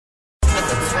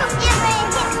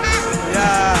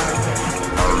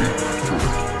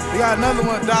got another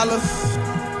 $1.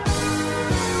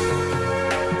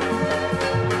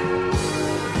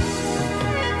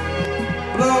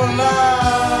 Blowin'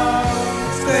 loud.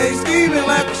 Stay scheming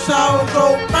like a shower,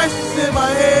 throw prices in my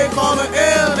head, call an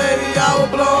L lady, I will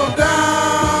blow 'em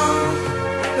down.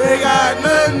 They got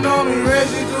nothing on me,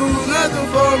 Reggie do nothing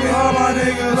for me. All my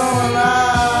niggas blowin'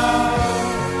 loud.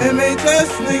 MHS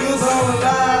niggas blowin'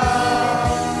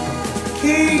 loud.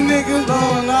 King niggas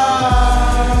blowin'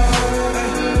 loud.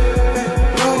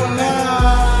 Blowin'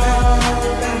 loud.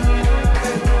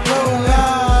 Blowin'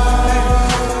 loud.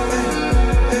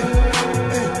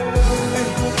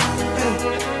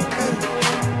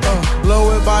 Blow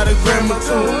it by the gram or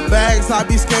two. Bags I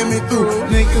be scamming through.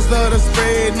 Niggas love to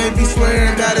spread and they be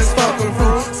swearing that it's fucking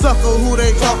fruit. Sucker who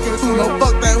they talking to, no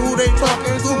fuck that who they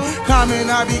talking to. Comment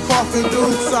I be coughing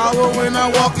through. Sour when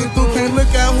I'm walking through. Can't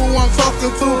look at who I'm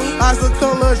talking to. Eyes the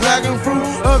color dragon fruit.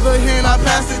 Other hand I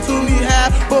pass it to me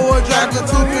half for a dragon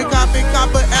too. Can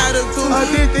cop an attitude.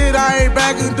 Addicted I ain't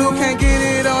bragging through. Can't get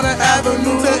it on the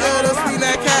avenue. Tell her to spin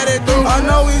that cat it through. I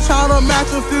know he tryna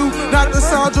match a few. Not to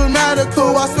sound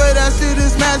dramatical. I swear that shit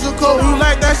is magical. You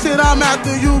like that shit, I'm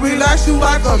after you. Relax you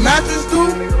like a mattress do.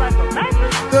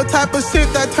 The type of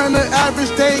shit that turn the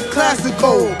average day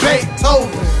classical.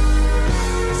 Beethoven.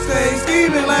 Stay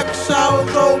scheming like a shower,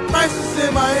 throw prices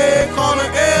in my head, call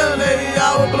an L lady,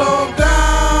 I will blow 'em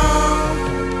down.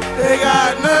 They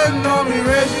got nothing on me,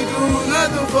 Reggie do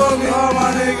nothing for me. All my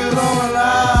niggas blowin'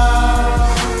 loud.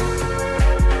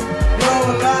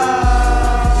 Blowin'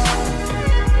 loud.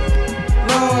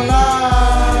 Blowin'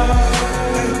 loud.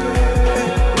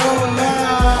 Blowin'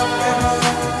 loud.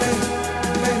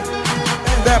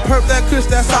 That perp, that kush,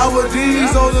 that sour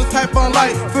D's, those the type on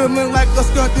light. Feeling like a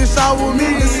skunk that shower me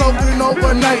and soaking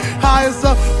overnight. High as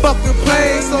a fucking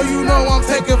plane, so you know I'm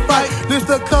taking flight. This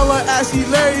the color ashy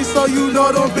lace, so you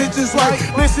know them bitches right.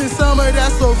 Listen, summer,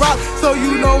 that's a rock, so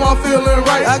you know I'm feeling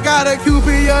right. I got a QB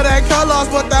of that colors,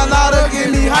 but that louder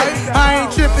give me hype. I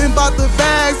ain't tripping about the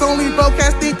bags, only broke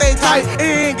cats think they tight.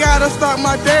 It ain't gotta start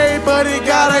my day, but it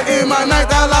gotta end my night.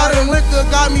 That loud and liquor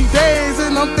got me dazed,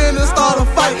 and I'm finna start a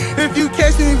fight. If you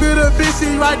catch me with a bitch,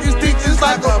 she ride this dick just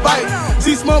like a bite.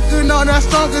 She smoking on that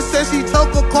stronger, said she told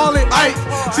her call it Ike.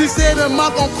 She said I'm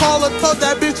not gon' call her, told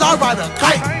that bitch I ride a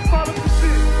kite.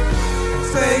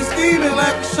 Say scheming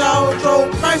like a shower, throw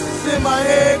prices in my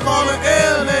head, call an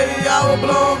L lady, I will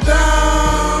blow 'em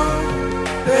down.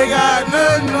 They got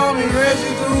nothing on me,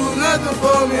 Reggie do nothing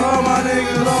for me. All my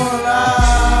niggas blowin' loud.